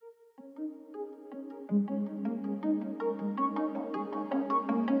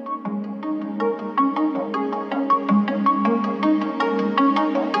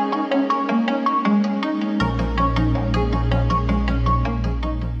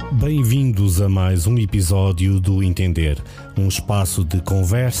Bem-vindos a mais um episódio do Entender, um espaço de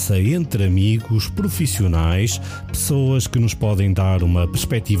conversa entre amigos, profissionais, pessoas que nos podem dar uma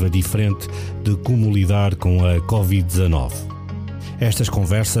perspectiva diferente de como lidar com a Covid-19. Estas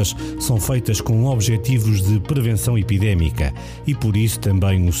conversas são feitas com objetivos de prevenção epidémica e por isso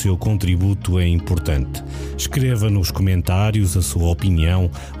também o seu contributo é importante. Escreva nos comentários a sua opinião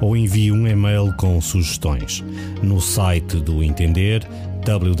ou envie um e-mail com sugestões. No site do Entender,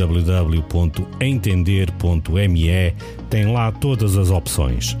 www.entender.me, tem lá todas as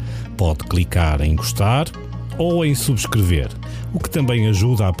opções. Pode clicar em gostar ou em subscrever, o que também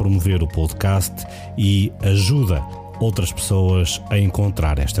ajuda a promover o podcast e ajuda outras pessoas a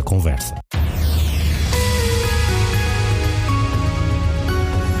encontrar esta conversa.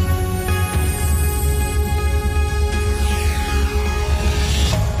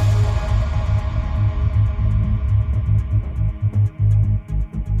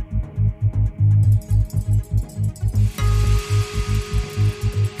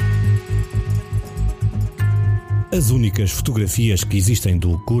 As únicas fotografias que existem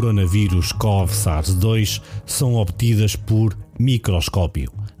do coronavírus CoV-SARS-2 são obtidas por microscópio.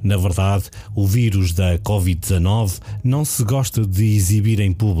 Na verdade, o vírus da Covid-19 não se gosta de exibir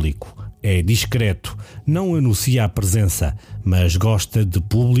em público. É discreto, não anuncia a presença, mas gosta de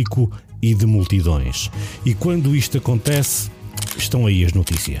público e de multidões. E quando isto acontece, estão aí as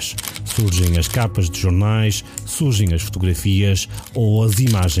notícias. Surgem as capas de jornais, surgem as fotografias ou as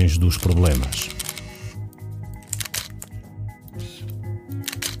imagens dos problemas.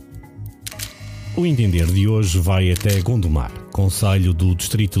 O Entender de hoje vai até Gondomar, concelho do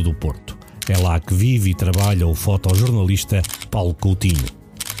Distrito do Porto. É lá que vive e trabalha o fotojornalista Paulo Coutinho.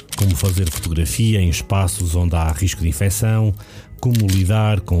 Como fazer fotografia em espaços onde há risco de infecção, como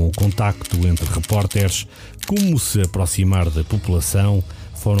lidar com o contacto entre repórteres, como se aproximar da população,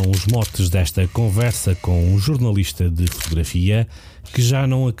 foram os motes desta conversa com um jornalista de fotografia que já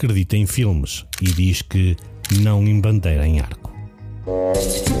não acredita em filmes e diz que não embandeira em arco.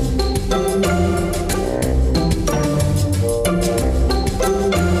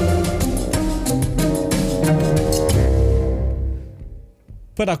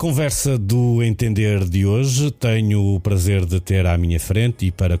 Para a conversa do Entender de hoje, tenho o prazer de ter à minha frente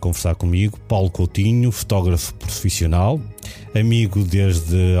e para conversar comigo Paulo Coutinho, fotógrafo profissional, amigo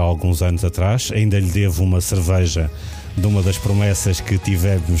desde alguns anos atrás. Ainda lhe devo uma cerveja de uma das promessas que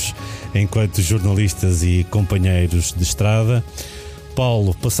tivemos enquanto jornalistas e companheiros de estrada.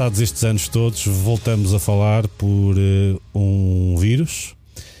 Paulo, passados estes anos todos, voltamos a falar por um vírus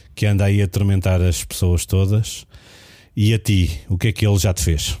que anda aí a atormentar as pessoas todas. E a ti, o que é que ele já te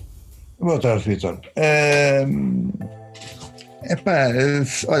fez? Boa tarde, Vitor.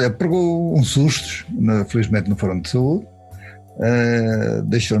 Olha, pegou uns sustos, felizmente no Fórum de Saúde,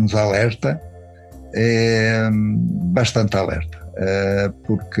 deixou-nos alerta, bastante alerta,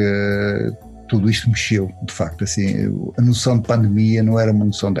 porque tudo isto mexeu, de facto, assim, a noção de pandemia não era uma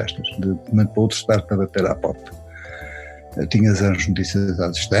noção destas, de momento para outro estar-te a bater à porta. Tinhas as notícias à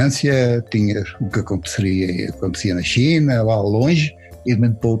distância, tinhas o que acontecia na China, lá longe, e de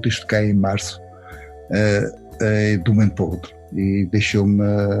momento para outro isto cai em março, de um momento para outro. E deixou-me,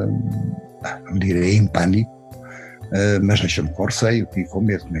 não direi em pânico, mas deixou-me com receio e com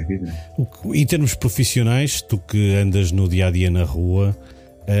medo, não é evidente. Em termos profissionais, tu que andas no dia-a-dia na rua,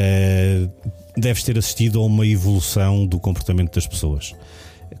 deves ter assistido a uma evolução do comportamento das pessoas.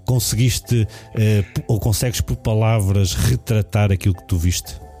 Conseguiste ou consegues por palavras retratar aquilo que tu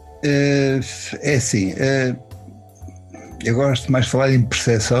viste? É assim, eu gosto mais de falar em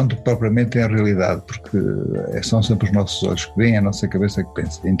percepção do que propriamente em realidade, porque são sempre os nossos olhos que veem, a nossa cabeça que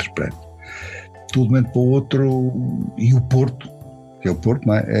pensa, interpreta. Tudo de um momento para o outro, e o Porto, que é o Porto,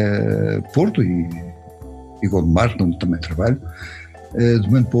 não é? Porto e Gondomar, onde também trabalho, de um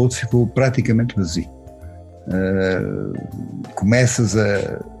momento para o outro ficou praticamente vazio. Começas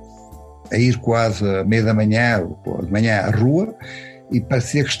a ir quase à meia da manhã ou de manhã à rua e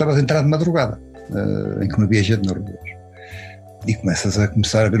parecia que estavas a entrar de madrugada, em que não havia gente nas ruas, e começas a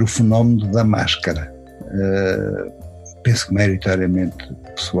começar a ver o fenómeno da máscara. Penso que maioritariamente o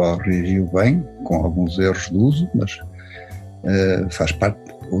pessoal reagiu bem, com alguns erros de uso, mas faz parte,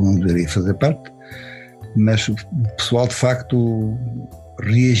 ou não deveria fazer parte, mas o pessoal de facto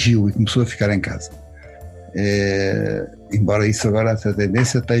reagiu e começou a ficar em casa. Embora isso agora, essa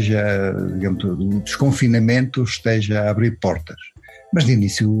tendência esteja, digamos, o desconfinamento esteja a abrir portas, Mas de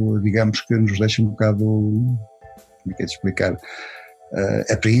início, digamos que nos deixa um bocado, como é que é de explicar,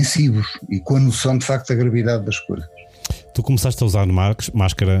 apreensivos e com a noção de facto da gravidade das coisas. Tu começaste a usar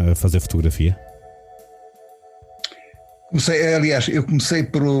máscara a fazer fotografia? Eu comecei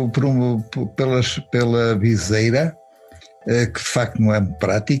pela viseira, que de facto não é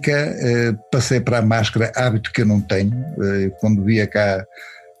prática, passei para a máscara, hábito que eu não tenho. Quando via cá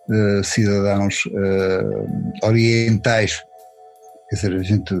cidadãos orientais, quer dizer, a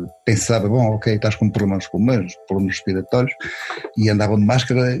gente pensava, bom, ok, estás com problemas pulmonares, problemas respiratórios, e andavam de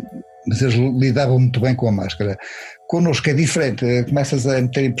máscara, mas eles lidavam muito bem com a máscara. Connosco é diferente, começas a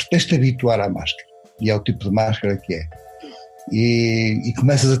tens-te habituar à máscara, e ao tipo de máscara que é. E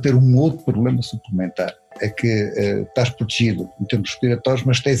começas a ter um outro problema suplementar, é que estás protegido em termos respiratórios,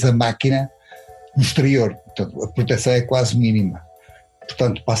 mas tens a máquina no exterior, portanto a proteção é quase mínima,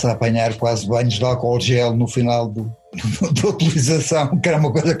 portanto passa a apanhar quase banhos de álcool gel no final da utilização, que era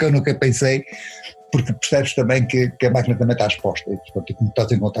uma coisa que eu nunca pensei, porque percebes também que a máquina também está exposta, e portanto como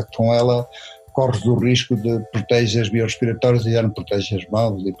estás em contacto com ela, corres o risco de proteger as vias respiratórias e já não proteges as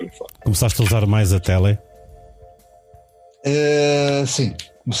mãos e por aí fora. Começaste a usar mais a tele? Sim,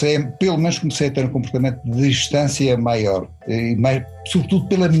 pelo menos comecei a ter um comportamento de distância maior, e sobretudo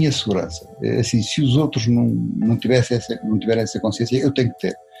pela minha segurança. Assim, se os outros não tiverem essa consciência, eu tenho que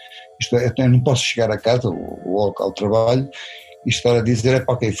ter. Isto é, eu não posso chegar a casa ou ao trabalho e estar a dizer,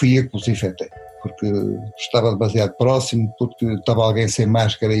 ok, fui eu que os infectei, porque estava demasiado próximo, porque estava alguém sem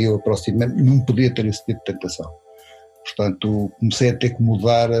máscara e eu aproximei-me, não podia ter esse tipo de tentação. Portanto, comecei a ter que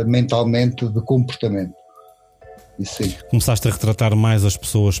mudar mentalmente de comportamento. Sim. Começaste a retratar mais as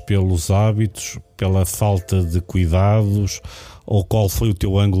pessoas pelos hábitos, pela falta de cuidados, ou qual foi o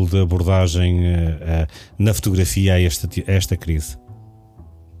teu ângulo de abordagem na fotografia a esta crise?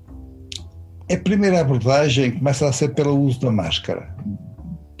 A primeira abordagem começa a ser pelo uso da máscara,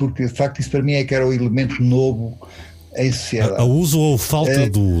 porque de facto isso para mim é que era o elemento novo em sociedade. A uso ou falta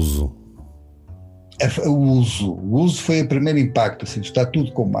do uso? O uso foi o primeiro impacto, assim, está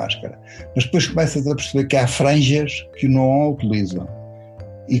tudo com máscara, mas depois começas a perceber que há franjas que não a utilizam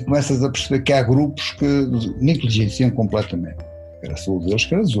e começas a perceber que há grupos que negligenciam completamente, era só deles,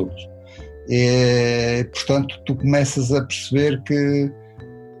 que era os outros. Portanto, tu começas a perceber que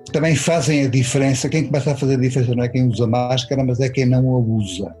também fazem a diferença. Quem começa a fazer a diferença não é quem usa máscara, mas é quem não a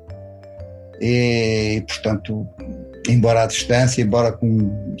usa. E, portanto, embora à distância, embora com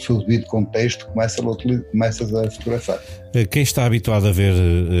o seu devido contexto, começas a fotografar. Quem está habituado a ver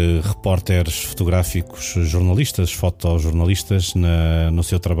repórteres fotográficos, jornalistas, fotojornalistas no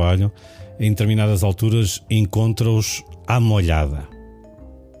seu trabalho, em determinadas alturas encontra-os à molhada.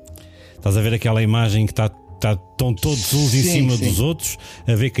 Estás a ver aquela imagem que estão todos uns em cima dos outros,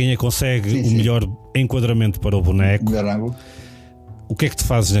 a ver quem consegue o melhor enquadramento para o boneco. Melhor ângulo. O que é que tu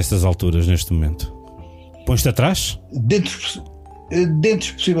fazes nestas alturas, neste momento? Pões-te atrás? Dentro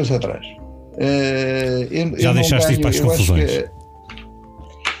dos possíveis atrás. Já deixaste ir para as confusões?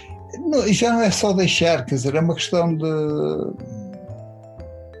 Já não é só deixar, quer dizer, é uma questão de...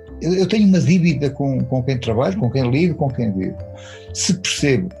 Eu tenho uma dívida com quem trabalho, com quem lido, com quem vivo. Se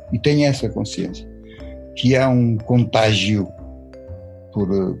percebo, e tenho essa consciência, que há um contágio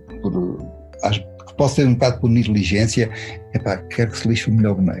que posso ter um bocado por negligência, quero que se lixe o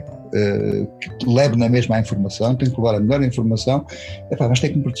melhor boneco, que leve na mesma a informação, tenho que levar a melhor informação, mas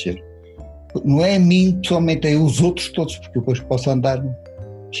tenho que me proteger. Não é a mim pessoalmente, é os outros todos, porque eu depois posso andar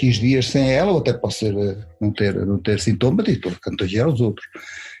X dias sem ela, ou até posso não ter sintomas e estou a contagiar os outros.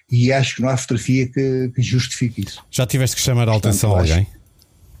 E acho que não há fotografia que justifique isso. Já tiveste que chamar a atenção a alguém?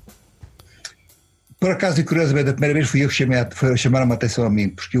 Por acaso, e curiosamente, a primeira vez fui eu que chamaram-me a atenção a mim,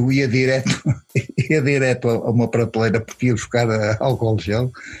 porque eu ia direto a uma prateleira, porque ia buscar álcool gel,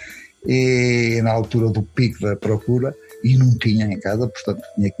 e na altura do pico da procura, e não tinha em casa, portanto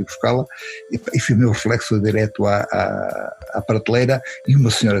tinha que ir buscá-la, e fui o meu reflexo direto à prateleira, e uma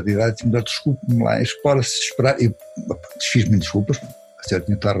senhora de idade disse-me, desculpe-me lá, espera-se esperar, eu fiz-me desculpas, a senhora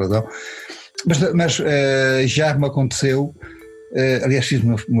tinha toda a razão, mas já me aconteceu. Aliás, fiz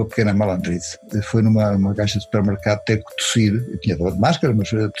uma pequena malandrice. Foi numa caixa de supermercado ter que tossir. Eu tinha dado de máscara, mas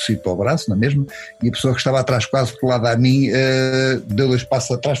tossi para o braço, não é mesmo? E a pessoa que estava atrás, quase colada a mim, deu 2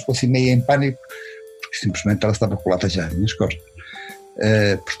 passos atrás, ficou assim meio em pânico, porque simplesmente ela estava colada já às minhas costas.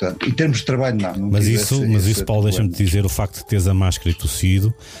 Portanto, em termos de trabalho, não. Mas isso, Paulo, deixa-me dizer, o facto de teres a máscara e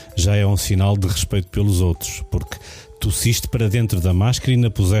tossido já é um sinal de respeito pelos outros, porque tossiste para dentro da máscara e ainda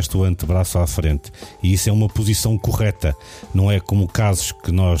puseste o antebraço à frente. E isso é uma posição correta. Não é como casos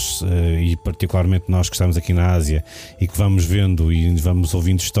que nós, e particularmente nós que estamos aqui na Ásia e que vamos vendo e vamos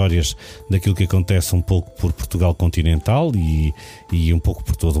ouvindo histórias daquilo que acontece um pouco por Portugal continental e um pouco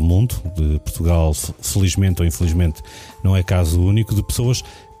por todo o mundo. De Portugal, felizmente ou infelizmente, não é caso único, de pessoas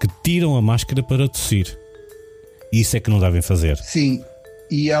que tiram a máscara para tossir. Isso é que não devem fazer. Sim.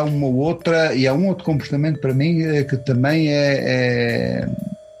 E há um outro comportamento para mim que também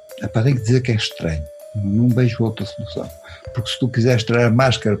tenho que dizer que é estranho. Não vejo outra solução. Porque se tu quiseres tirar a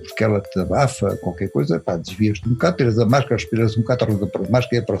máscara porque ela te abafa, qualquer coisa, desvias-te um bocado, tiras a máscara, respiras um bocado, tornas a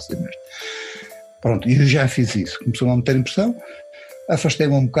máscara e aproximas-te. Pronto, eu já fiz isso. Começou a me ter impressão,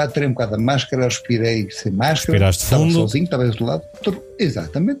 afastei-me um bocado, tirei um bocado a máscara, respirei sem máscara. Respiraste fundo. Estava sozinho, estava do lado.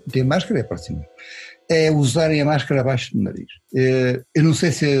 Exatamente, meti a máscara e aproximei. É usarem a máscara abaixo do nariz. Eu não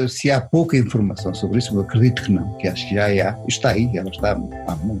sei se há pouca informação sobre isso, eu acredito que não, que acho que já há, está aí, ela está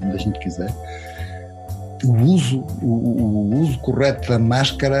onde a gente quiser. O uso correto da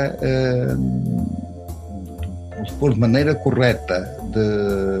máscara, de pôr de maneira correta,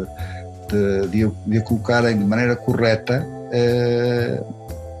 de a colocarem de maneira correta,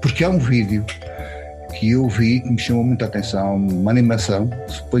 porque há um vídeo que eu vi, que me chamou muita atenção, uma animação,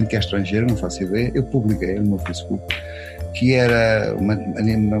 suponho que é estrangeira, não faço ideia, eu publiquei no meu Facebook, que era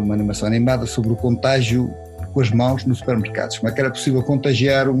uma animação animada sobre o contágio com as mãos nos supermercados, como é que era possível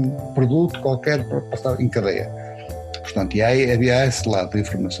contagiar um produto qualquer para passar em cadeia. Portanto, e aí havia esse lado da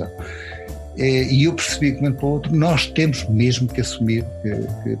informação. E eu percebi que, de um momento para o outro, nós temos mesmo que assumir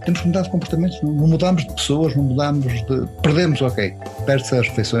que temos que mudar de comportamentos, não mudamos de pessoas, não mudamos de... Perdemos, ok, perde-se as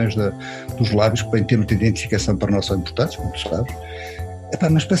refeições dos lábios, que em termos de identificação para nós são importantes, como tu sabes.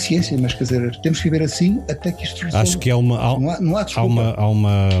 Mas paciência, mas quer dizer, temos que viver assim até que isto resolva. Acho que há um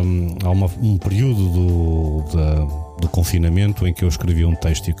período do confinamento em que eu escrevi um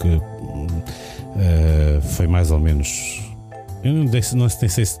texto e que foi mais ou menos... Eu não sei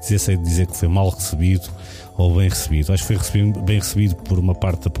se dizer que foi mal recebido ou bem recebido. Acho que foi bem recebido por uma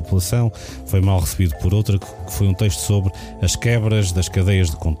parte da população, foi mal recebido por outra, que foi um texto sobre as quebras das cadeias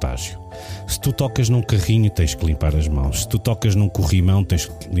de contágio. Se tu tocas num carrinho, tens que limpar as mãos. Se tu tocas num corrimão, tens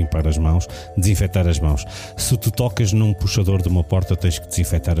que limpar as mãos, desinfetar as mãos. Se tu tocas num puxador de uma porta, tens que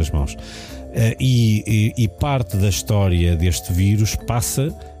desinfetar as mãos. E parte da história deste vírus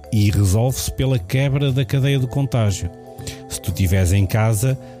passa e resolve-se pela quebra da cadeia de contágio. Se tu estiveres em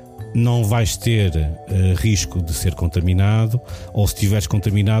casa, não vais ter risco de ser contaminado, ou se estiveres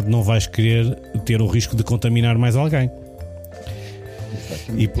contaminado, não vais querer ter o risco de contaminar mais alguém.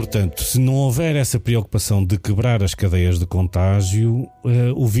 E, portanto, se não houver essa preocupação de quebrar as cadeias de contágio,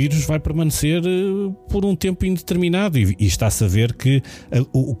 o vírus vai permanecer por um tempo indeterminado. E está-se a ver que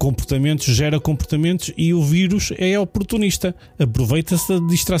o comportamento gera comportamentos e o vírus é oportunista. Aproveita-se da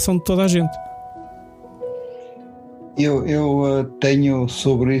distração de toda a gente. Eu tenho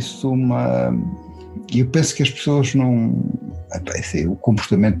sobre isso eu penso que as pessoas não... o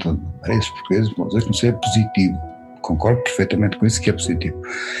comportamento desses portugueses, vamos dizer que não seja positivo. Concordo perfeitamente com isso, que é positivo.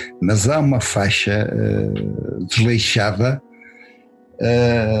 Mas há uma faixa desleixada,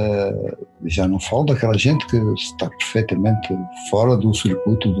 já não falo daquela gente que está perfeitamente fora do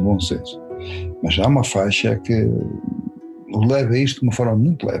circuito do bom senso, mas há uma faixa que leva isto de uma forma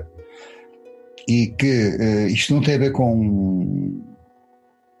muito leve. E que isto não tem a ver com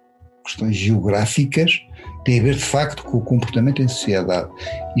questões geográficas, tem a ver de facto com o comportamento em sociedade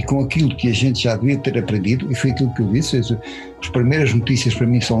e com aquilo que a gente já devia ter aprendido, e foi aquilo que eu disse. As primeiras notícias para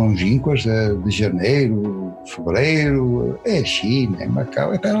mim são longínquas, de janeiro, fevereiro, é China, é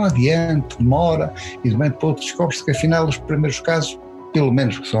Macau, para lá adiante, demora, e de momento para outro descobre-se que afinal os primeiros casos, pelo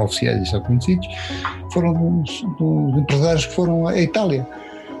menos que são oficiais e são conhecidos, foram dos empresários que foram à Itália.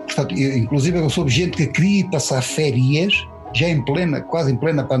 Portanto, inclusive eu soube gente que queria passar férias já quase em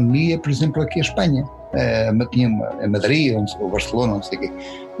plena pandemia, por exemplo aqui a Espanha, a Madrid ou Barcelona, não sei o quê.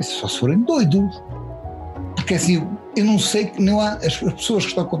 Isso só se forem doidos, porque assim, eu não sei que não há, as pessoas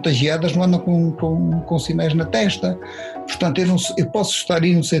que estão contagiadas não andam com sinais na testa. Portanto, eu posso estar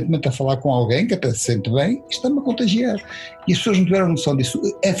inocentemente a falar com alguém que até se sente bem e está-me a contagiar, e as pessoas não tiveram noção disso.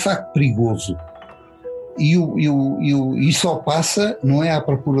 É de facto perigoso. E só passa, não é à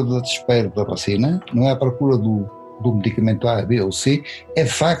procura do desespero da vacina, não é à procura do medicamento A, B ou C, é de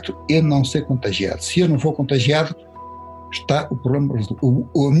facto eu não ser contagiado. Se eu não for contagiado, está o problema resolvido.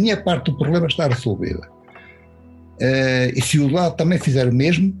 A minha parte do problema está resolvida. E se o lado também fizer o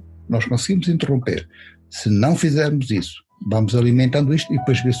mesmo, nós conseguimos interromper. Se não fizermos isso, vamos alimentando isto, e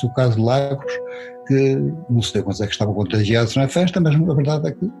depois vê-se o caso de Lagos, que não sei quantos é que estavam contagiados na festa, mas a verdade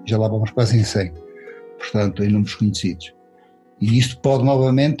é que já lá vamos quase em 100. portanto, em números conhecidos. E isto pode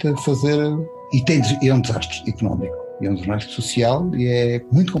novamente fazer, é um desastre económico, é um desastre social e é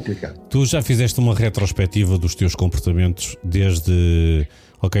muito complicado. Tu já fizeste uma retrospectiva dos teus comportamentos desde,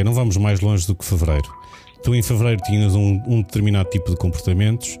 ok, não vamos mais longe do que fevereiro. Tu em fevereiro tinhas um determinado tipo de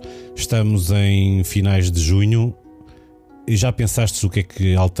comportamentos, estamos em finais de junho, e já pensaste o que é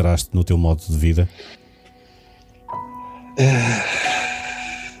que alteraste no teu modo de vida?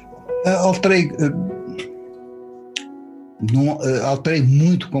 Alterei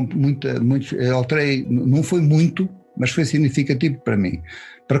muito, alterei, não foi muito, mas foi significativo para mim.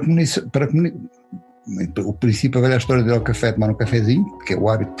 O princípio, a velha história de ir ao café, tomar um cafezinho, que é o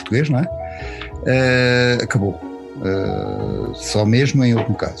hábito português, não é? Acabou. Só mesmo em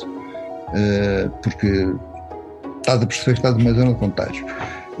último caso. Porque estás a perceber que estás numa zona de contágio.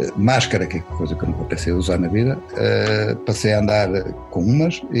 Máscara, que é coisa que eu nunca pensei a usar na vida, passei a andar com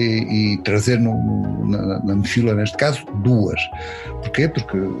umas e trazer na mochila, neste caso, duas. Porquê?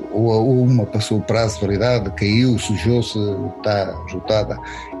 Porque ou uma passou o prazo de validade, caiu, sujou-se, está esgotada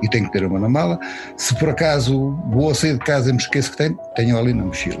e tenho que ter uma na mala. Se por acaso vou sair de casa e me esqueço que tenho ali na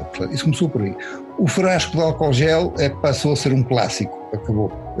mochila. Portanto, isso começou por aí. O frasco de álcool gel passou a ser um clássico, acabou,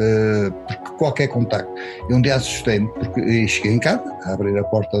 porque qualquer contacto. Eu um dia assustei-me, porque cheguei em casa, a abrir a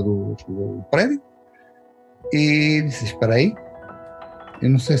porta do prédio, e disse, espera aí, eu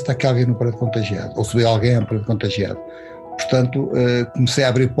não sei se está aqui alguém no prédio contagiado, ou se veio alguém no prédio contagiado. Portanto, comecei a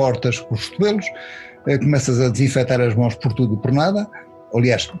abrir portas com os cotovelos, começas a desinfetar as mãos por tudo e por nada,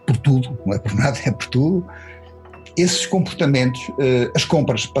 aliás, por tudo, não é por nada, é por tudo. Esses comportamentos, as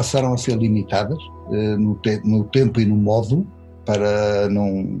compras passaram a ser limitadas no tempo e no modo, para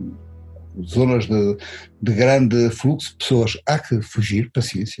não zonas de grande fluxo de pessoas, há que fugir,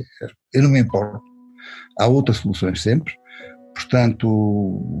 paciência, eu não me importo, há outras soluções sempre.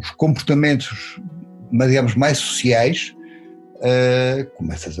 Portanto, os comportamentos, digamos, mais sociais,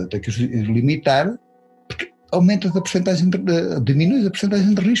 começas a ter que os limitar, porque aumentas a percentagem, diminuis a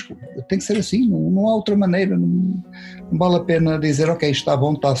percentagem de risco. Tem que ser assim, não há outra maneira. Não vale a pena dizer, ok, está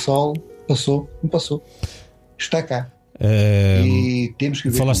bom, está sol, passou, não passou, está cá. E temos que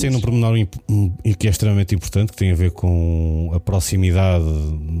ver. Falaste aí num pormenor que é extremamente importante, que tem a ver com a proximidade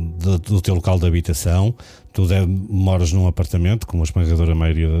do teu local de habitação. Tu moras num apartamento, como a esmagadora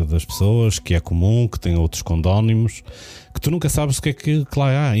maioria das pessoas, que é comum, que tem outros condónimos, que tu nunca sabes o que é que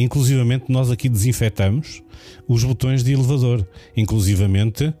lá há. Inclusivamente nós aqui desinfetamos os botões de elevador.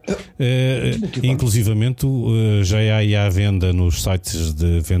 Inclusivamente já há aí à venda nos sites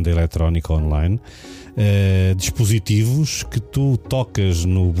de venda eletrónica online dispositivos que tu tocas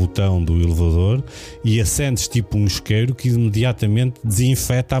no botão do elevador e acendes tipo um isqueiro que imediatamente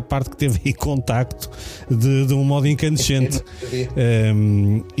desinfeta a parte que teve em contacto de um modo incandescente.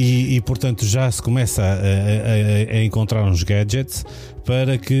 E portanto já se começa a encontrar uns gadgets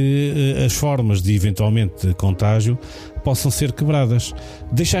para que as formas de eventualmente contágio possam ser quebradas.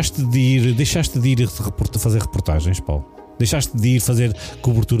 Deixaste de ir fazer reportagens, Paulo? Deixaste de ir fazer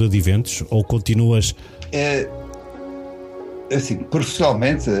cobertura de eventos ou continuas? Assim,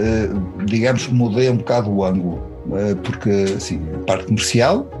 profissionalmente, digamos que mudei um bocado o ângulo, porque assim, a parte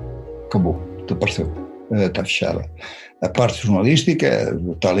comercial acabou, desapareceu, está fechada. A parte jornalística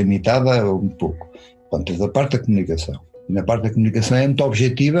está limitada um pouco. Portanto, a parte da comunicação. E na parte da comunicação é muito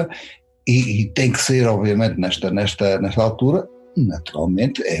objetiva e tem que ser, obviamente, nesta altura,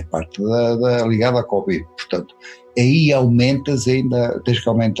 naturalmente, é a parte ligada à Covid. Portanto, aí tens que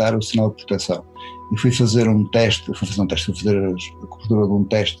aumentar o sinal de proteção. E fui fazer a cobertura de um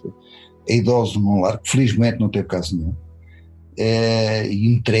teste a idosos num lar, que felizmente não teve caso nenhum. E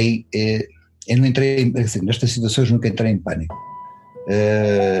entrei, eu não entrei, assim, nestas situações nunca entrei em pânico,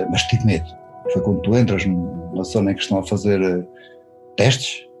 mas tive medo. Foi quando tu entras numa zona em que estão a fazer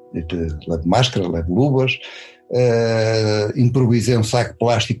testes, levo máscara, levo luvas, improvisei um saco de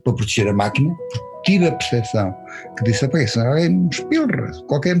plástico para proteger a máquina, tive a percepção que disse, isso é um espilra,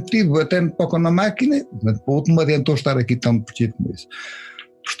 qualquer motivo, até me tocam na máquina, o outro me adiantou estar aqui tão protegido como isso.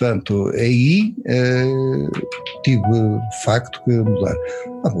 Portanto, aí tive de facto que mudar.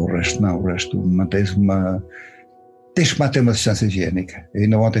 O resto não, o resto mantém-se tens que manter uma distância higiênica.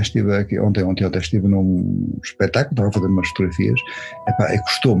 Ainda ontem estive aqui, ontem estive num espetáculo, estava a fazer umas fotografias,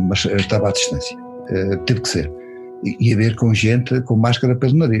 custou-me, mas estava à distância, teve que ser. E a ver com gente com máscara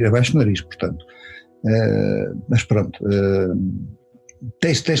pelo nariz, abaixo do nariz, portanto. Mas pronto,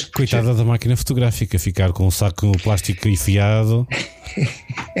 tens coitada da máquina fotográfica, ficar com um saco plástico enfiado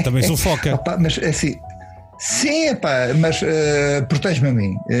também sufoca. Mas assim, Sim, epá, mas protege-me a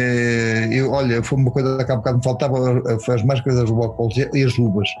mim. Olha, foi uma coisa que há bocado me faltava, foi as máscaras, as álcool e as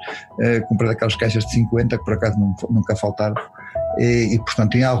luvas. Comprei daquelas caixas de 50 que por acaso nunca faltaram. E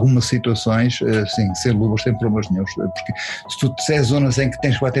portanto, em algumas situações, sim, sem luvas, sem problemas nenhums. Porque se tu disseres zonas em que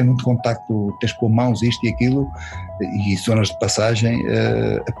tens que ter muito contacto, tens com mãos, isto e aquilo, e zonas de passagem,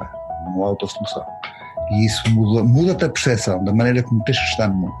 epá, não há outra solução. E isso muda-te a percepção da maneira como tens que estar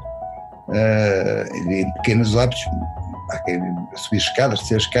no mundo. Em pequenos hábitos, há quem subir escadas,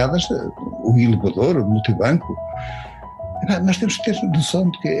 descer escadas, o elevador, o multibanco. Nós temos que ter noção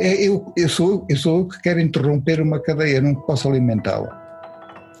de que eu sou eu que quero interromper uma cadeia, não posso alimentá-la.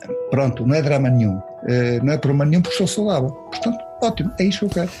 Pronto, não é drama nenhum, não é problema nenhum porque sou saudável. Portanto, ótimo, é isso que eu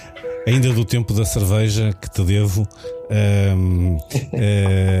quero. Ainda do tempo da cerveja que te devo,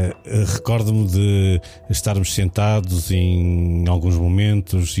 recordo-me de estarmos sentados em alguns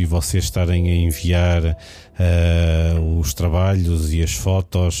momentos e vocês estarem a enviar os trabalhos e as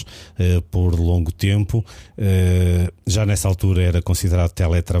fotos por longo tempo. Já nessa altura era considerado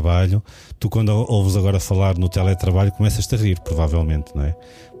teletrabalho. Tu, quando ouves agora falar no teletrabalho, começas-te a rir, provavelmente, não é?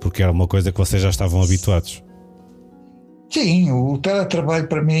 Porque era uma coisa que vocês já estavam habituados. Sim, o teletrabalho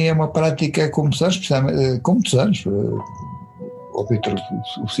para mim é uma prática com muitos anos,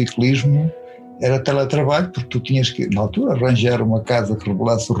 o ciclismo era teletrabalho porque tu tinhas que, na altura, arranjar uma casa que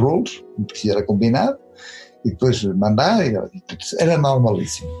regulasse rolos, que era combinado, e depois mandar, era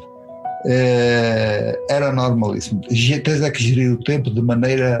normalíssimo. Era normalíssimo. Tens que gerir o tempo de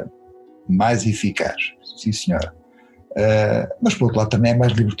maneira mais eficaz, sim senhora. Mas por outro lado também é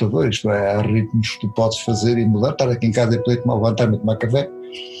mais libertador, isto é, há ritmos que tu podes fazer e mudar, estar aqui em casa e poder levantar-me e tomar café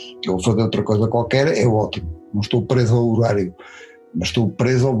ou fazer outra coisa qualquer, é ótimo, não estou preso ao horário, mas estou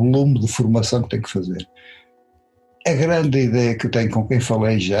preso ao volume de formação que tenho que fazer. A grande ideia que eu tenho com quem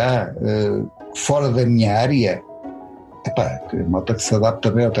falei já, fora da minha área, que a malta que se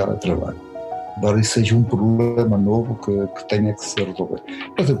adapta bem ao teletrabalho, embora isso seja um problema novo que tenha que se resolver.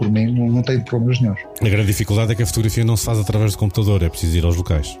 Mas eu, por mim, não tenho problemas nenhum. A grande dificuldade é que a fotografia não se faz através do computador, é preciso ir aos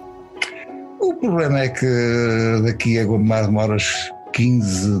locais. O problema é que daqui a Gondomar demoras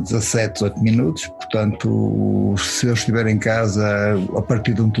 15, 17, 18 minutos, portanto, se eu estiver em casa, a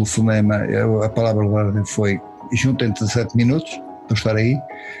partir de um telefonema, a palavra de ordem foi junto em 17 minutos, para estar aí,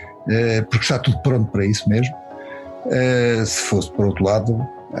 porque está tudo pronto para isso mesmo. Se fosse por outro lado,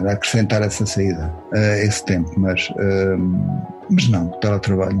 era acrescentar essa saída, esse tempo, mas não, o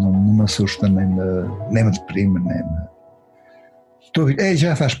teletrabalho não me assusta, nem me deprime,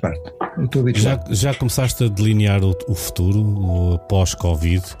 já faz parte. Já começaste a delinear o futuro, o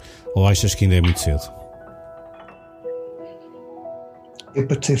pós-Covid, ou achas que ainda é muito cedo? Eu,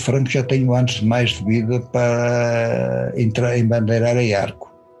 para te ser franco, já tenho anos demais de vida para entrar em bandeirar a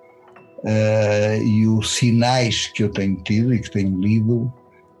arco. E os sinais que eu tenho tido e que tenho lido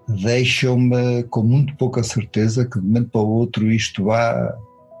deixam-me com muito pouca certeza que de um momento para o outro isto vá,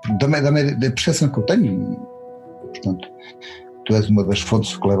 da percepção que eu tenho, portanto, tu és uma das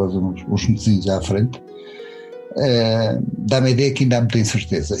fontes que levas uns mesinhos à frente, dá-me a ideia que ainda há muita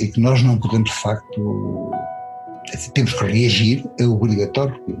incerteza e que nós não podemos, de facto, temos que reagir, é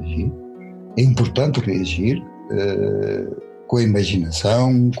obrigatório reagir, é importante reagir, com a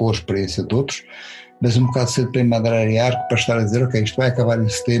imaginação, com a experiência de outros, mas um bocado cedo para mandar arco para estar a dizer, ok, isto vai acabar em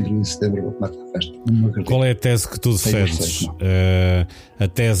setembro e em setembro vou começar a festa. Qual é a tese que tu defendes? A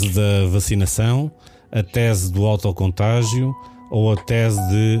tese da vacinação, a tese do autocontágio ou a tese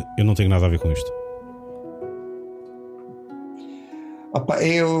de eu não tenho nada a ver com isto?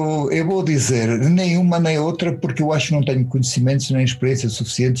 Eu vou dizer nenhuma nem outra, porque eu acho que não tenho conhecimentos nem experiências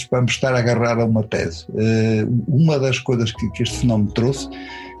suficientes para me estar a agarrar a uma tese. Uma das coisas que este fenómeno trouxe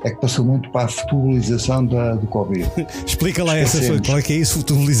é que passou muito para a futurização do Covid. Explica lá qual é que é isso,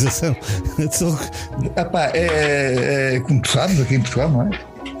 futurização? Como tu sabes, aqui em Portugal, não é?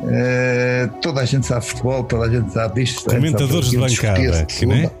 Toda a gente sabe futebol, toda a gente sabe disto. Comentadores de bancada,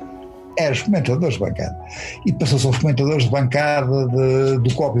 não é? Eram os comentadores de bancada. E passou-se aos comentadores de bancada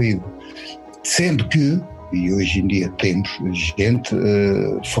do Covid. Sendo que, e hoje em dia temos gente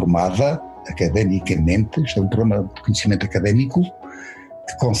formada academicamente, isto é um programa de conhecimento académico,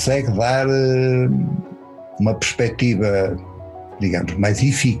 que consegue dar uma perspectiva, digamos, mais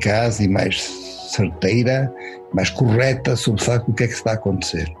eficaz e mais certeira, mais correta sobre o que é que está a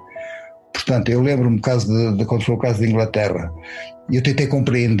acontecer. Portanto, eu lembro-me quando foi o caso de Inglaterra, e eu tentei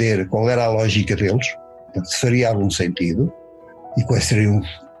compreender qual era a lógica deles, portanto, se faria algum sentido, e quais seriam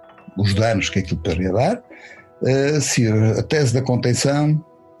os danos que aquilo poderia dar, se a tese da contenção,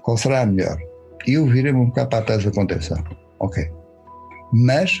 qual será a melhor? E eu virei-me um bocado para a tese da contenção. Ok.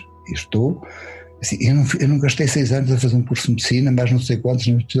 Mas estou Assim, eu não gastei 6 anos a fazer um curso de medicina, mais não sei quantos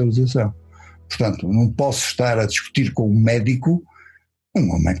na especialização. Portanto, não posso estar a discutir com um médico,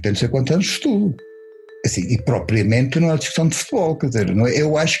 um homem que tem não sei quantos anos de estudo. Assim, e propriamente não é discussão de futebol, quer dizer, não é,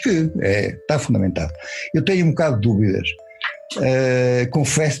 eu acho que está fundamentado. Eu tenho um bocado de dúvidas.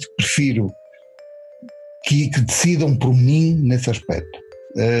 Confesso que prefiro que decidam por mim nesse aspecto.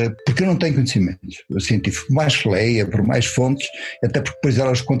 Porque eu não tenho conhecimentos científicos, por mais que leia, por mais fontes, até porque depois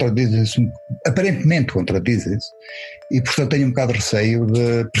elas contradizem-se, aparentemente contradizem-se, e portanto tenho um bocado de receio,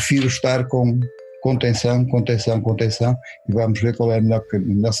 prefiro estar com contenção, e vamos ver qual é a melhor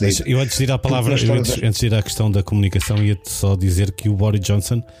saída. Eu antes de ir à palavra, antes de ir à questão da comunicação, ia-te só dizer que o Boris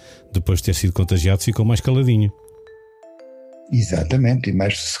Johnson, depois de ter sido contagiado, ficou mais caladinho. Exatamente, e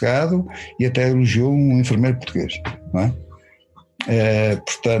mais sossegado, e até elogiou um enfermeiro português, não é?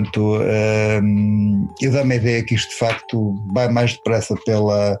 Portanto, eu dou-me a ideia que isto de facto vai mais depressa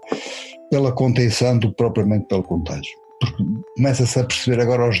pela contenção do que propriamente pelo contágio, porque começa-se a perceber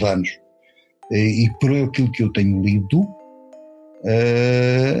agora os danos, e por aquilo que eu tenho lido,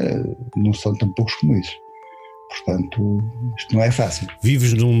 não são tão poucos como isso. Portanto, isto não é fácil.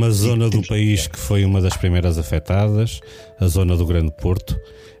 Vives numa zona do país que foi uma das primeiras afetadas, a zona do Grande Porto,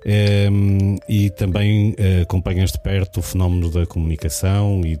 e também acompanhas de perto o fenómeno da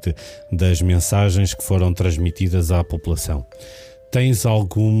comunicação e das mensagens que foram transmitidas à população. Tens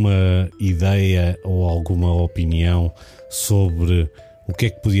alguma ideia ou alguma opinião sobre o que é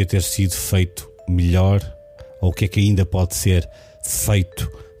que podia ter sido feito melhor, ou o que é que ainda pode ser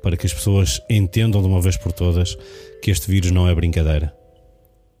feito para que as pessoas entendam de uma vez por todas que este vírus não é brincadeira?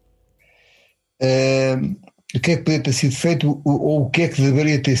 O que é que podia ter sido feito, ou o que é que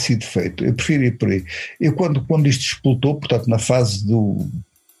deveria ter sido feito? Eu prefiro ir por aí. Eu quando isto explotou, portanto na fase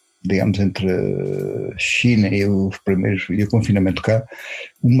digamos, entre a China e os primeiros, e o confinamento cá,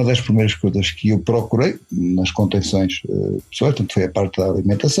 uma das primeiras coisas que eu procurei nas contenções pessoais, portanto foi a parte da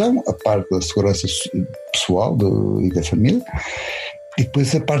alimentação, a parte da segurança pessoal e da família, e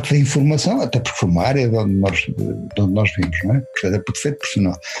depois a parte da informação, até porque foi uma área de onde nós vimos, não é? Portanto, é por defeito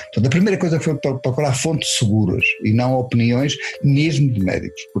profissional. Portanto, a primeira coisa foi procurar fontes seguras e não opiniões mesmo de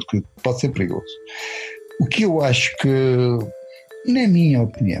médicos, porque pode ser perigoso. O que eu acho que, na minha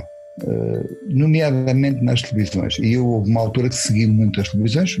opinião, nomeadamente nas televisões, e eu houve uma altura que segui muito as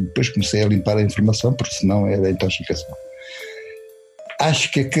televisões, depois comecei a limpar a informação, porque senão era intoxicação. Acho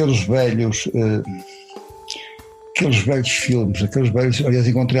que aqueles velhos filmes, aliás,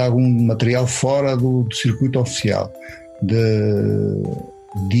 encontrei algum material fora do circuito oficial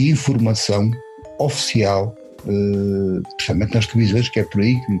de informação oficial, precisamente nas televisões, que é por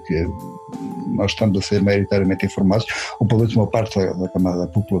aí que nós estamos a ser maioritariamente informados, ou pelo menos uma parte da camada da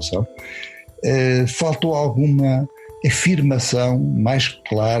população. Faltou alguma afirmação mais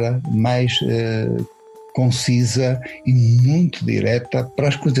clara, mais concisa e muito direta para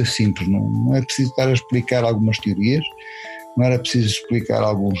as coisas simples. Não é preciso estar a explicar algumas teorias, não era preciso explicar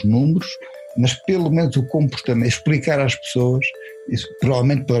alguns números, mas pelo menos o comportamento, explicar às pessoas. Isso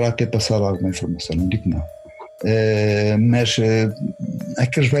provavelmente poderá ter passado alguma informação, não digo não. Mas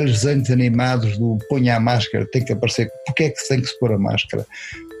aqueles velhos desenhos animados do ponha a máscara, tem que aparecer, porque é que tem que se pôr a máscara?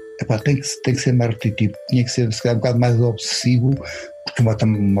 Epá, tem que ser mais repetitivo, tinha que ser, se calhar, um bocado mais obsessivo, porque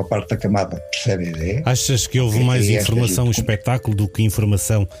uma parte da camada percebe a ideia. Achas que houve mais informação e espetáculo do que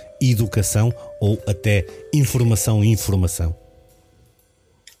informação e educação, ou até informação e informação?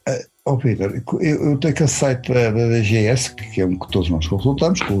 Peter, eu tenho aquele site da DGS, que é um que todos nós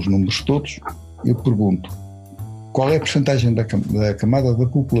consultamos, com os números todos. Eu pergunto, qual é a porcentagem da camada da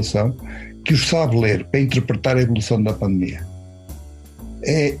população que os sabe ler para interpretar a evolução da pandemia?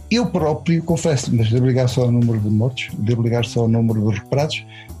 Eu próprio, confesso, mas devo ligar só ao número de mortos, devo ligar só ao número de recuperados,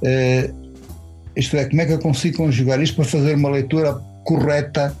 isto é, como é que eu consigo conjugar isto para fazer uma leitura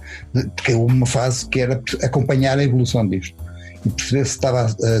correta, porque houve uma fase que era acompanhar a evolução disto e perceber se estava a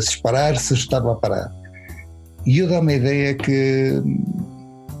se disparar, se estava a parar. E eu dou-me a ideia que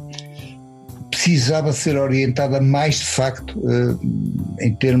precisava ser orientada mais de facto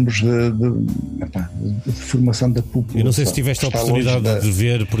em termos de formação da população. Eu não sei se tiveste a oportunidade de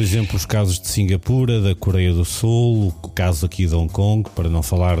ver, por exemplo, os casos de Singapura, da Coreia do Sul, o caso aqui de Hong Kong, para não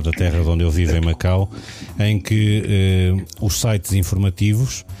falar da terra de onde eu vivo, em Macau, em que os sites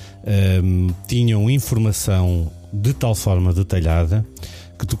informativos tinham informação de tal forma detalhada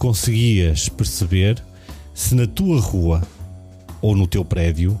que tu conseguias perceber se na tua rua ou no teu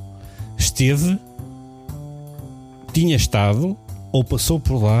prédio tinha estado ou passou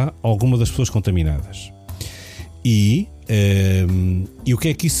por lá alguma das pessoas contaminadas. E E o que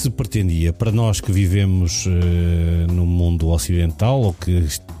é que isso pretendia? Para nós que vivemos no mundo ocidental, ou que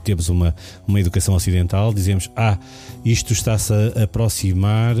temos uma educação ocidental, dizemos: isto está-se a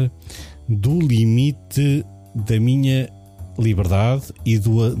aproximar do limite da minha liberdade e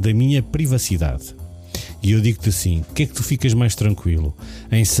da minha privacidade. E eu digo-te assim: o que é que tu ficas mais tranquilo?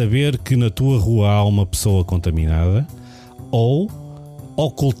 Em saber que na tua rua há uma pessoa contaminada, ou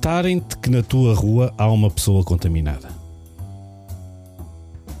ocultarem-te que na tua rua há uma pessoa contaminada?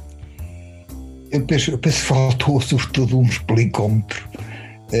 Eu penso que faltou sobretudo um explicómetro,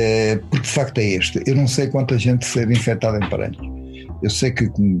 porque de facto é este. Eu não sei quanta gente esteve infectada em Paranhos. Eu sei que,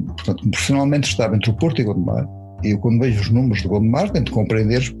 portanto, profissionalmente estava entre o Porto e Gondomar, e eu, quando vejo os números de Gondomar, tento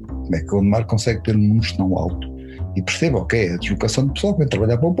compreender como é que Gondomar consegue ter números tão altos, e percebo, ok, a deslocação de pessoal que vem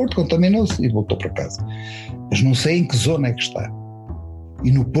trabalhar para o Porto, contaminou-se e voltou para casa. Mas não sei em que zona é que está.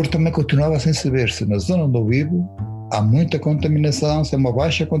 E no Porto também continuava sem saber se na zona onde eu vivo há muita contaminação, se é uma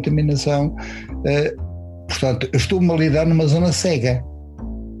baixa contaminação. Portanto, eu estou-me a lidar numa zona cega.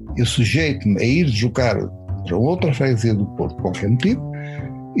 Eu sujeito-me a ir deslocar para outra freguesia do Porto por qualquer motivo,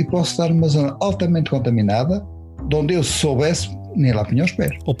 e posso estar numa zona altamente contaminada, de onde eu, se soubesse, nem lá punha os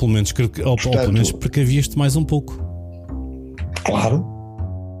pés. Ou pelo menos, pelo menos precavias-te mais um pouco. Claro.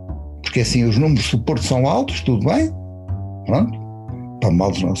 Porque assim, os números do Porto são altos, tudo bem, pronto, para o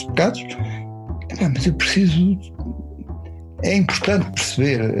mal dos nossos pecados. Mas eu preciso... É importante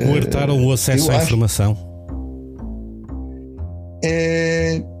perceber... Coartar o acesso à informação.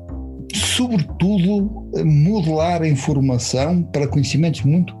 Sobretudo, modelar a informação para conhecimentos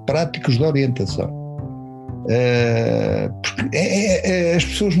muito práticos de orientação. Porque as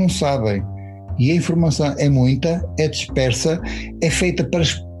pessoas não sabem, e a informação é muita, é dispersa, é feita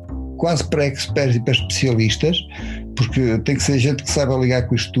quase para experts e para especialistas, porque tem que ser gente que saiba ligar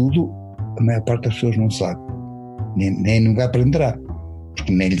com isto tudo. A maior parte das pessoas não sabe, nem nunca aprenderá,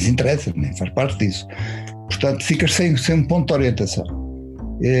 porque nem lhes interessa, nem faz parte disso. Portanto, ficas sem um ponto de orientação.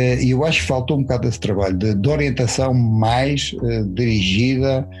 E eu acho que faltou um bocado desse trabalho de orientação mais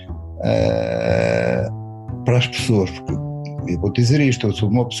dirigida para as pessoas, porque eu vou dizer isto: eu sou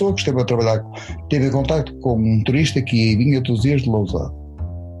uma pessoa que esteve a trabalhar, teve em contacto com um turista que vinha todos os dias de Lousada,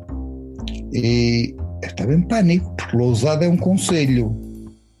 e eu estava em pânico, porque Lousada é um concelho,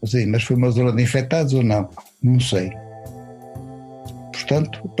 assim, mas foi uma zona de infectados ou não? Não sei.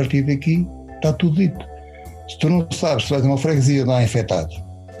 Portanto, a partir daqui está tudo dito. Se tu não sabes se vais a uma freguesia onde há infectados,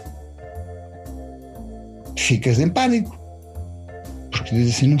 ficas em pânico, porque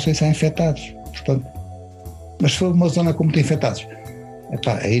dizes assim: não sei se há infectados. Portanto, mas se for uma zona com muitos infectados,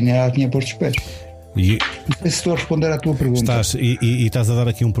 aí nem lá tinha posto os pés. Não sei se estou a responder à tua pergunta. Estás a dar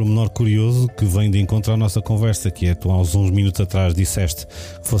aqui um pormenor curioso que vem de encontro à nossa conversa, que é: tu há uns minutos atrás disseste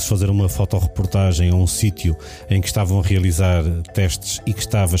que fosses fazer uma fotoreportagem a um sítio em que estavam a realizar testes e que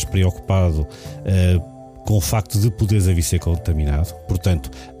estavas preocupado com o facto de poderes vir ser contaminado.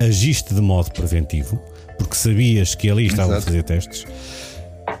 Portanto, agiste de modo preventivo, porque sabias que ali estavam a fazer testes.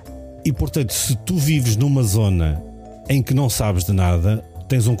 E, portanto, se tu vives numa zona em que não sabes de nada,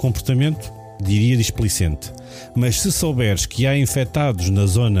 tens um comportamento, diria, displicente. Mas se souberes que há infectados na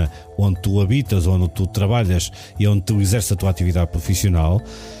zona onde tu habitas, onde tu trabalhas e onde tu exerces a tua atividade profissional,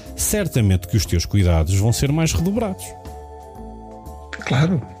 certamente que os teus cuidados vão ser mais redobrados.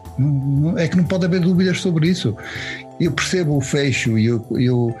 Claro, é que não pode haver dúvidas sobre isso. Eu percebo o fecho e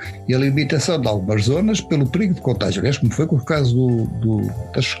a limitação de algumas zonas pelo perigo de contágio, aliás, como foi com o caso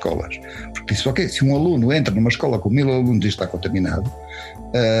das escolas. Porque disse: ok, se um aluno entra numa escola com 1000 alunos e está contaminado,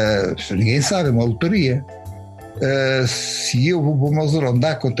 ninguém sabe, é uma lotaria. Se eu vou para uma zona onde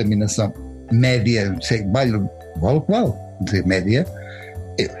há contaminação média, vale o que vale, dizer média,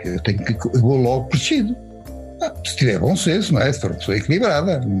 eu vou logo protegido. Se tiver bom senso, não é? Se for uma pessoa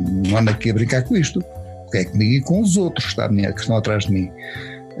equilibrada, não anda aqui a brincar com isto. É comigo e com os outros que estão atrás de mim.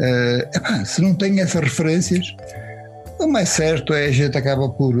 Se não tem essas referências, o mais certo é a gente acaba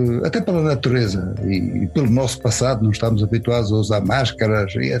por, até pela natureza e pelo nosso passado, não estamos habituados a usar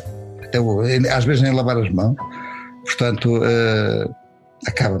máscaras e até às vezes nem lavar as mãos. Portanto,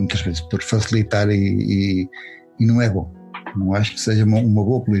 acaba muitas vezes por facilitar e não é bom. Não acho que seja uma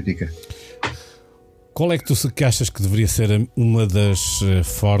boa política. Qual é que tu achas que deveria ser uma das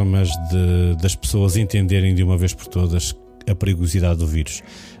formas das pessoas entenderem de uma vez por todas a perigosidade do vírus?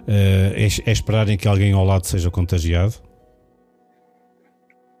 É esperarem que alguém ao lado seja contagiado?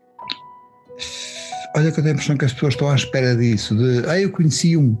 Olha, que eu tenho a impressão que as pessoas estão à espera disso, eu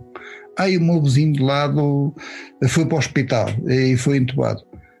conheci o meu vizinho de lado foi para o hospital e foi entubado.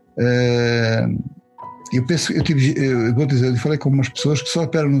 Eu penso, eu falei com umas pessoas que só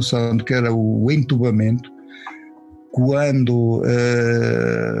tiveram noção de que era o entubamento quando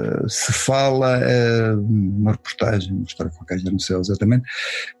se fala, uma reportagem, uma história qualquer, já não sei exatamente,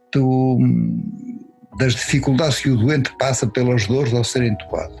 das dificuldades que o doente passa pelas dores ao ser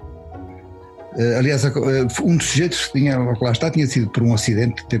entubado. Aliás, um dos sujeitos que tinha sido por um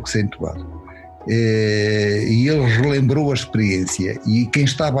acidente que teve que ser entubado. E ele relembrou a experiência, e quem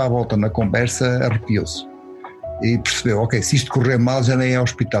estava à volta na conversa arrepiou-se e percebeu, ok, se isto correr mal já nem é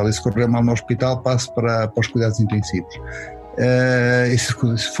hospital, e se correr mal no hospital passo para os cuidados intensivos, e se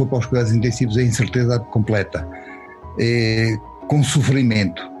for para os cuidados intensivos é incerteza completa, com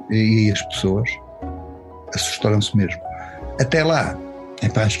sofrimento, e as pessoas assustaram-se mesmo. Até lá,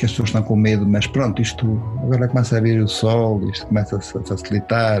 acho que as pessoas estão com medo, mas pronto, isto agora começa a vir o sol, isto começa a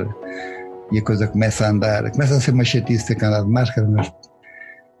facilitar e a coisa começa a andar, começa a ser uma chatice ter que andar de máscara, mas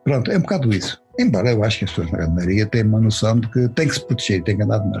pronto, é um bocado isso. Embora eu acho que as pessoas na grande maioria têm uma noção de que tem que se proteger, tem que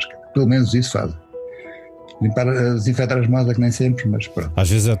andar de máscara. Pelo menos isso fazem. Desinfetar as mãos é que nem sempre, mas pronto. Às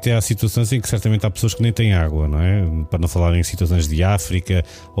vezes até há situações em que certamente há pessoas que nem têm água, não é? Para não falar em situações de África,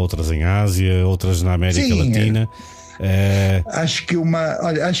 outras em Ásia, outras na América Latina. Acho que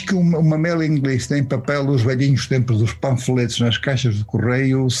uma mailing list em papel, os velhinhos tempos dos panfletos nas caixas de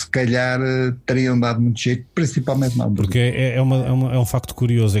correio, se calhar teriam dado muito jeito, principalmente na Porque é um facto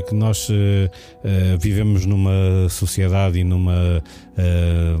curioso, é que nós vivemos numa sociedade e num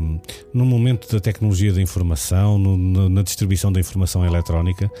momento da tecnologia da informação, na distribuição da informação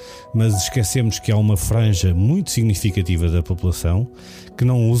eletrónica, mas esquecemos que há uma franja muito significativa da população que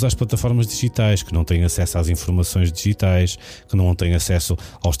não usa as plataformas digitais, que não tem acesso às informações digitais, que não tem acesso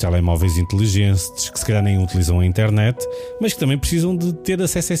aos telemóveis inteligentes, que se calhar nem utilizam a internet, mas que também precisam de ter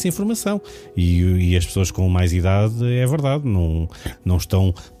acesso a essa informação. E as pessoas com mais idade, é verdade, não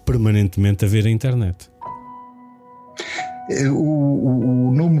estão permanentemente a ver a internet.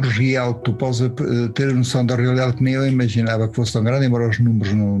 O número real que tu podes ter noção da realidade, que nem eu imaginava que fosse tão grande, embora os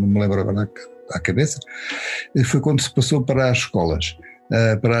números não me lembro agora à cabeça, foi quando se passou para as escolas.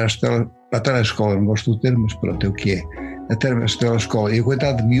 Para a telescola, não gosto do termo, mas pronto, é o que é. A telescola, e a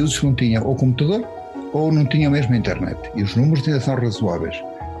quantidade de miúdos que não tinham ou computador ou não tinham mesmo internet. E os números ainda são razoáveis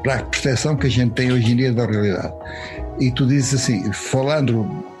para a percepção que a gente tem hoje em dia da realidade. E tu dizes assim, falando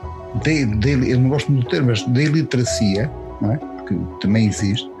eu não gosto muito do termo, mas da iliteracia, não é? Porque também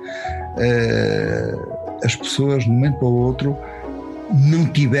existe, as pessoas de um momento para o outro não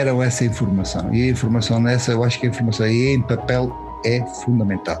tiveram essa informação. E a informação nessa, eu acho que a informação aí em papel é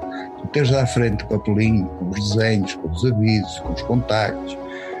fundamental. Tu teres à frente o papelinho, com os desenhos, com os avisos, com os contactos,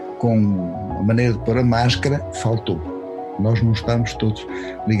 com a maneira de pôr a máscara, faltou. Nós não estamos todos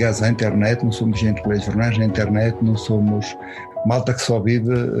ligados à internet, não somos gente que lê jornais na internet, não somos malta que só vive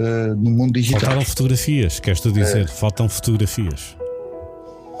no mundo digital. Faltaram fotografias, queres tu dizer? Faltam fotografias.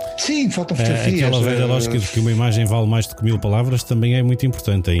 Sim, faltam fotografias. Aquela velha lógica de que uma imagem vale mais do que 1000 palavras também é muito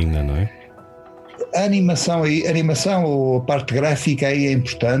importante ainda, não é? A animação ou a parte gráfica aí é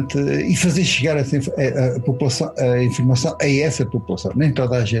importante, e fazer chegar a informação a essa população. Nem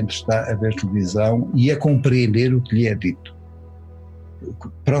toda a gente está a ver televisão e a compreender o que lhe é dito.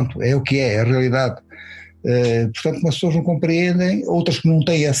 Pronto, é o que é a realidade. Portanto, umas pessoas não compreendem, outras que não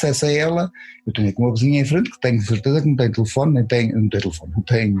têm acesso a ela. Eu tenho aqui uma vizinha em frente que tenho certeza que não tem telefone, não tem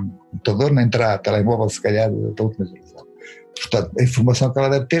computador, nem terá telemóvel, se calhar, da última geração. Portanto, a informação que ela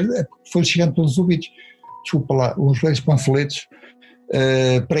deve ter foi chegando pelos ouvidos. Desculpa lá, os velhos panfletos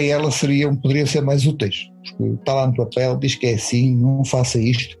para ela poderiam ser mais úteis. Porque está lá no papel, diz que é assim, não faça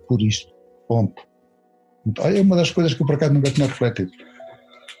isto por isto. Ponto. Olha, é uma das coisas que eu por acaso nunca tinha refletido.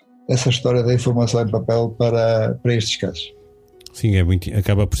 Essa história da informação em papel para estes casos. Sim,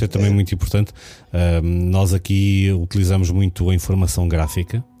 acaba por ser também muito importante. Nós aqui utilizamos muito a informação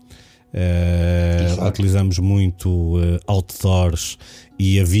gráfica. Utilizamos muito outdoors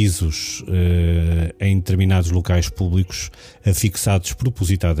e avisos em determinados locais públicos afixados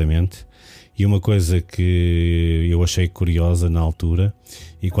propositadamente. E uma coisa que eu achei curiosa na altura,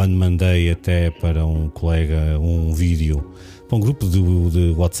 e quando mandei até para um colega um vídeo para um grupo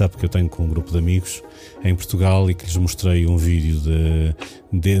de WhatsApp que eu tenho com um grupo de amigos em Portugal, e que lhes mostrei um vídeo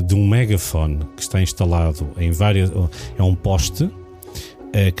de um megafone que está instalado em várias. É um poste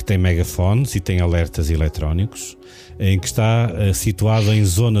que tem megafones e tem alertas eletrónicos, em que está situado em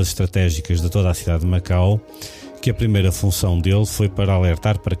zonas estratégicas de toda a cidade de Macau, que a primeira função dele foi para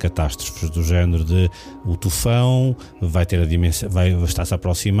alertar para catástrofes do género de o tufão vai ter a dimensão, vai estar-se a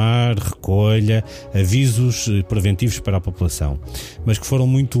aproximar, recolha, avisos preventivos para a população, mas que foram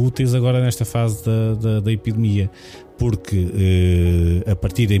muito úteis agora nesta fase da epidemia, porque a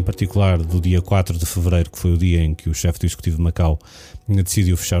partir em particular do dia 4 de fevereiro, que foi o dia em que o chefe do Executivo de Macau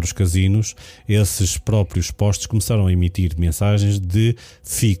decidiu fechar os casinos, esses próprios postos começaram a emitir mensagens de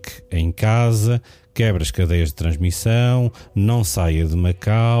fique em casa, quebre as cadeias de transmissão, não saia de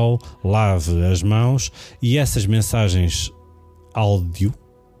Macau, lave as mãos, e essas mensagens áudio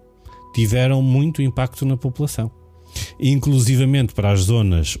tiveram muito impacto na população. Inclusivamente para as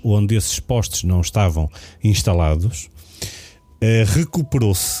zonas onde esses postos não estavam instalados,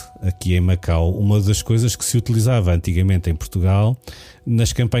 recuperou-se aqui em Macau uma das coisas que se utilizava antigamente em Portugal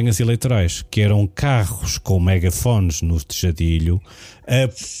nas campanhas eleitorais, que eram carros com megafones no tejadilho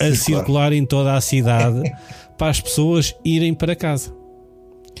a circular em toda a cidade para as pessoas irem para casa.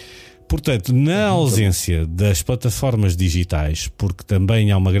 Portanto, na ausência das plataformas digitais, porque também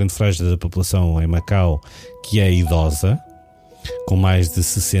há uma grande franja da população em Macau que é idosa, com mais de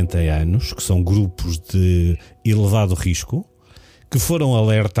 60 anos, que são grupos de elevado risco, que foram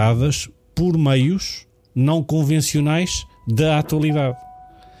alertadas por meios não convencionais da atualidade.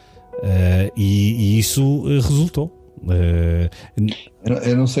 E isso resultou.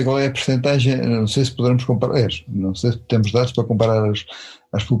 Eu não sei qual é a percentagem, não sei se poderemos comparar, não sei se temos dados para comparar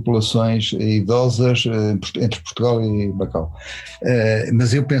as populações idosas entre Portugal e Macau,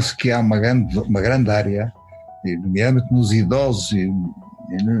 mas eu penso que há uma grande área, nomeadamente nos idosos e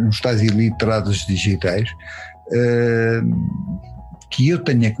nos tais iliterados digitais, que eu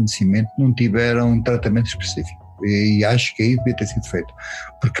tenha conhecimento, não tiveram um tratamento específico. E acho que aí devia ter sido feito.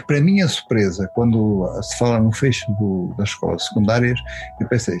 Porque, para minha surpresa, quando se fala no fecho das escolas secundárias, eu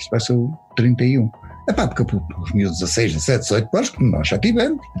pensei, isto vai ser o 31. Porque os meus 16, 17, 18 anos, que nós já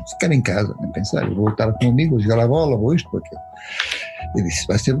tivemos, se querem em casa, nem pensar, eu vou estar com um amigo, vou jogar a bola, vou isto, vou aquilo. Eu disse,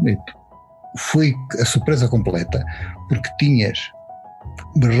 vai ser bonito. Foi a surpresa completa, porque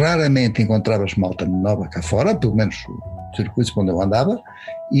raramente encontravas malta nova cá fora, pelo menos circuitos onde eu andava,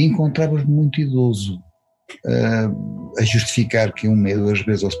 e encontravas muito idoso a justificar que uma ou duas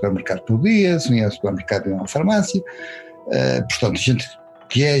vezes ao supermercado por dia, se não ia ao supermercado e não à farmácia, portanto, gente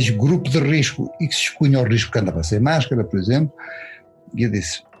que é grupo de risco e que se expunha ao risco que andava sem máscara, por exemplo, e eu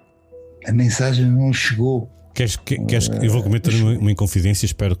disse, a mensagem não chegou. Eu vou cometer uma inconfidência,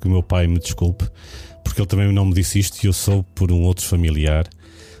 espero que o meu pai me desculpe, porque ele também não me disse isto e eu sou por um outro familiar.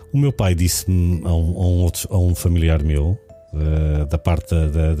 O meu pai disse-me a um familiar meu, da parte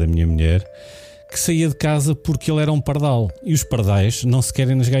da minha mulher, que saía de casa porque ele era um pardal e os pardais não se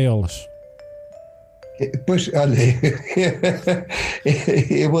querem nas gaiolas. Pois, olha,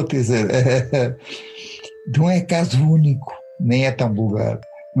 eu vou te dizer, não é caso único, nem é tão vulgar,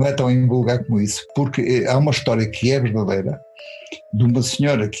 não é tão invulgar como isso, porque há uma história que é verdadeira, de uma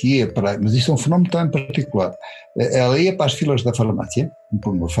senhora que ia para, mas isto é um fenómeno tão particular, ela ia para as filas da farmácia,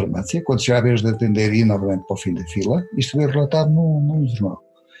 por uma farmácia, quando chegava a vez de atender ia novamente para o fim da fila, isto veio relatado num jornal.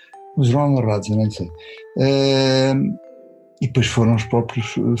 No jornal na rádio, eu nem sei. E depois foram os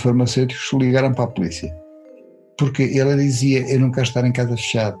próprios farmacêuticos que ligaram para a polícia. Porque ela dizia, eu não quero estar em casa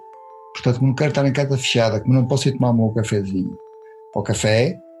fechada. Portanto, como não quero estar em casa fechada, como não posso ir tomar o meu cafezinho ou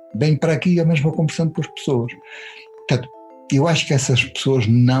café, venho para aqui eu mesmo conversando com as pessoas. Portanto, eu acho que essas pessoas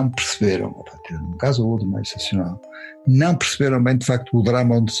não perceberam, no caso o outro mais excepcional, não perceberam bem de facto o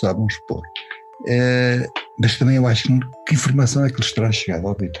drama onde se estavam a expor. Mas também eu acho que informação é que lhes terá chegado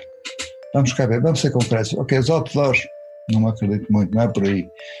ao Vítor. Vamos cá ver, vamos ser concretos. Ok, os outdoors, não acredito muito, não é por aí.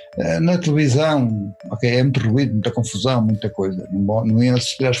 Na televisão, ok, é muito ruído, muita confusão, muita coisa. Não ia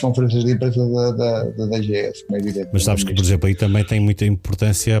assistir às conferências de imprensa da DGS, como é evidente. Mas sabes que, por exemplo, aí também tem muita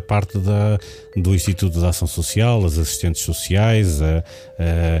importância a parte do Instituto de Ação Social, as assistentes sociais.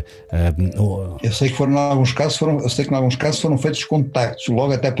 Eu sei que foram, em alguns casos, foram feitos contactos,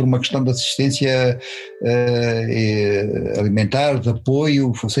 logo até por uma questão de assistência alimentar, de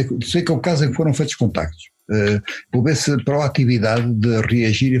apoio. Sei que é o caso em que foram feitos contactos. Houve-se proatividade de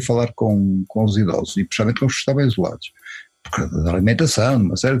reagir e falar com os idosos, e principalmente com os que estavam isolados, por causa da alimentação, de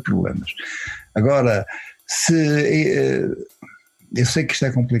uma série de problemas. Agora, eu sei que isto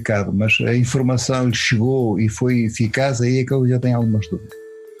é complicado, mas a informação lhe chegou e foi eficaz, aí é que eu já tenho algumas dúvidas.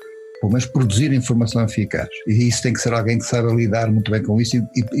 Pelo menos produzir informação eficaz, e isso tem que ser alguém que saiba lidar muito bem com isso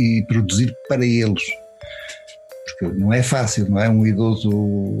e produzir para eles, porque não é fácil, não é? Um idoso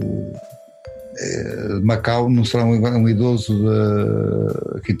de Macau não será um idoso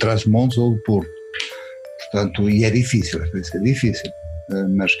aqui de Trás-os-Montes ou do Porto, portanto, e é difícil,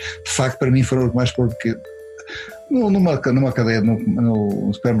 mas de facto para mim foram os mais, porque Numa cadeia,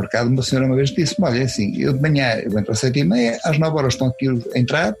 no supermercado, uma senhora uma vez disse-me: olha, assim, eu de manhã eu entro às 7h30, às 9 horas estão aqui a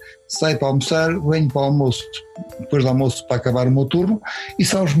entrar, saio para almoçar, venho para o almoço, depois do almoço para acabar o meu turno, e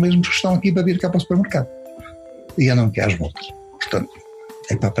são os mesmos que estão aqui para vir cá para o supermercado. E andam aqui às voltas. Portanto,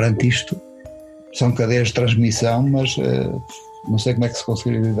 perante isto, são cadeias de transmissão, mas não sei como é que se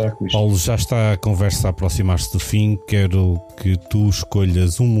consegue lidar com isto. Paulo, já está a conversa a aproximar-se do fim. Quero que tu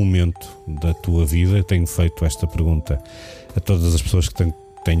escolhas um momento da tua vida. Tenho feito esta pergunta a todas as pessoas que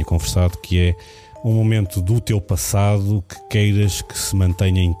tenho conversado, que é um momento do teu passado que queiras que se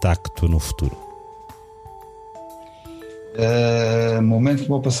mantenha intacto no futuro. Momento do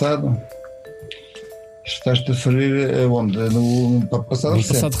meu passado? Estás-te a referir a onde? No passado recente?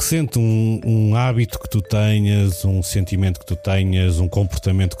 No passado recente, um hábito que tu tenhas, um sentimento que tu tenhas, um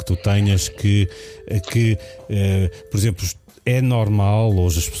comportamento que tu tenhas que por exemplo, é normal,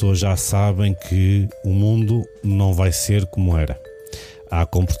 hoje as pessoas já sabem que o mundo não vai ser como era. Há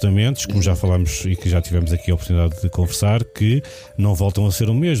comportamentos, como já falámos e que já tivemos aqui a oportunidade de conversar, que não voltam a ser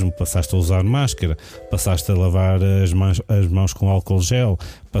o mesmo. Passaste a usar máscara, passaste a lavar as mãos com álcool gel,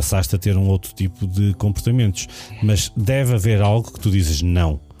 passaste a ter um outro tipo de comportamentos. Mas deve haver algo que tu dizes: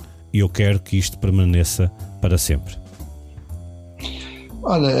 não, eu quero que isto permaneça para sempre.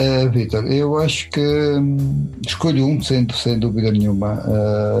 Olha, Vítor, eu acho que escolho um, sem dúvida nenhuma,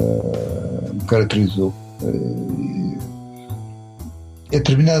 me caracterizou. A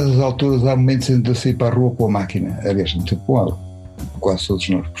determinadas alturas há momentos em que eu sair para a rua com a máquina, a ver, não sei com ela, quase todos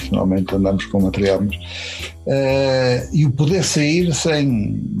nós personalmente andamos com material, mas e o poder sair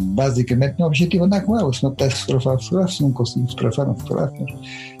sem, basicamente, no objetivo andar com ela. Se não apetece fotografar, se não consigo fotografar, não fotografo.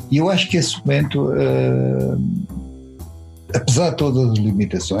 E eu acho que esse momento, apesar de todas as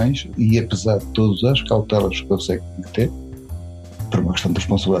limitações e apesar de todas as cautelas que eu sei que tem que ter, por uma questão de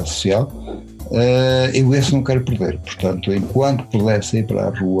responsabilidade social, eu esse não quero perder. Portanto, enquanto puder sair para a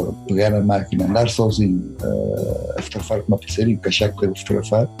rua, pegar a máquina, andar sozinho a fotografar com uma pulseira e achar que devo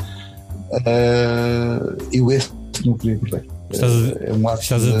fotografar, eu esse não queria perder.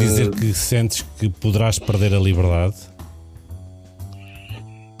 Estás a dizer que sentes que poderás perder a liberdade?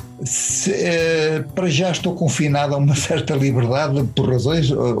 Para já estou confinado a uma certa liberdade por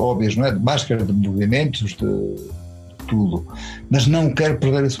razões óbvias, não é? De máscara, de movimentos, de tudo, mas não quero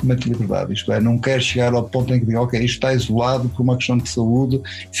perder esse momento de liberdade. Isto é, não quero chegar ao ponto em que digo: ok, isto está isolado por uma questão de saúde,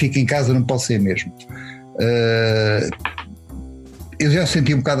 fico em casa, não posso ser mesmo. Eu já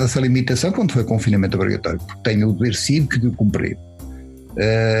senti um bocado essa limitação quando foi confinamento obrigatório, porque tenho o dever cívico de cumprir.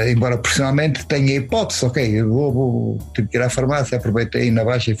 Embora profissionalmente tenha a hipótese, ok, eu vou ter que ir à farmácia, aproveitei na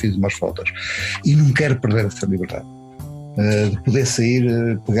baixa e fiz umas fotos, e não quero perder essa liberdade de poder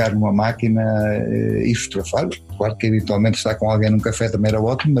sair, pegar numa máquina e fotografar. Claro que eventualmente estar com alguém num café também era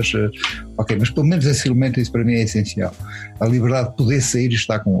ótimo, mas ok, mas pelo menos esse elemento, isso para mim é essencial, a liberdade de poder sair e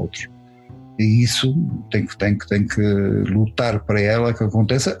estar com outros, e isso tem que lutar para ela que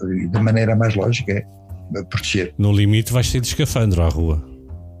aconteça da maneira mais lógica, é proteger. No limite vais sair de escafandro à rua.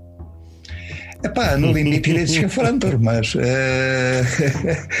 No limite irei de escafandro, mas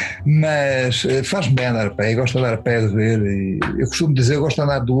faz-me bem andar a pé. Eu gosto de andar a pé, de ver, e eu costumo dizer, eu gosto de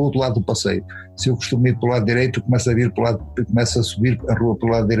andar do outro lado do passeio. Se eu costumo ir pelo lado direito, começo a subir a rua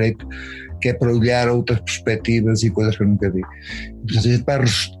pelo lado direito, que é para olhar outras perspectivas e coisas que eu nunca vi. A gente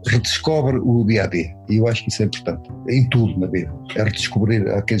redescobre o dia-a-dia, e eu acho que isso é importante em tudo na vida, é redescobrir.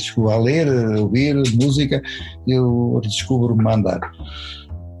 Aqueles que a ler, a ouvir música, eu redescubro-me a andar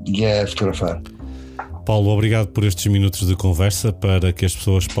e a fotografar. Paulo, obrigado por estes minutos de conversa, para que as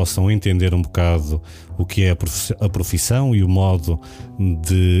pessoas possam entender um bocado o que é a profissão e o modo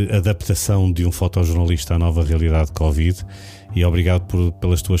de adaptação de um fotojornalista à nova realidade Covid, e obrigado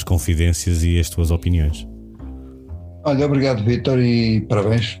pelas tuas confidências e as tuas opiniões. Olha, obrigado, Vítor, e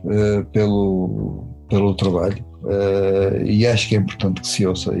parabéns pelo trabalho, e acho que é importante que se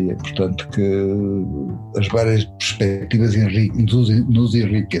ouça, e é importante que as várias perspectivas nos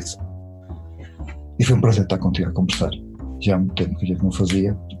enriqueçam. E foi um prazer estar contigo a conversar. Já há muito tempo que a gente não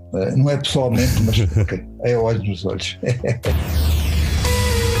fazia, não é pessoalmente, mas okay, é olhos nos olhos.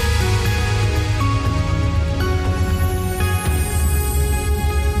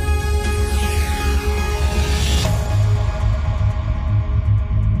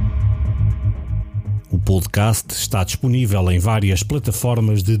 O podcast está disponível em várias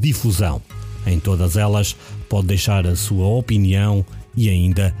plataformas de difusão. Em todas elas pode deixar a sua opinião e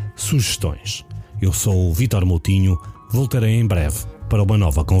ainda sugestões. Eu sou o Vítor Moutinho, voltarei em breve para uma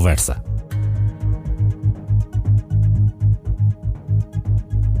nova conversa.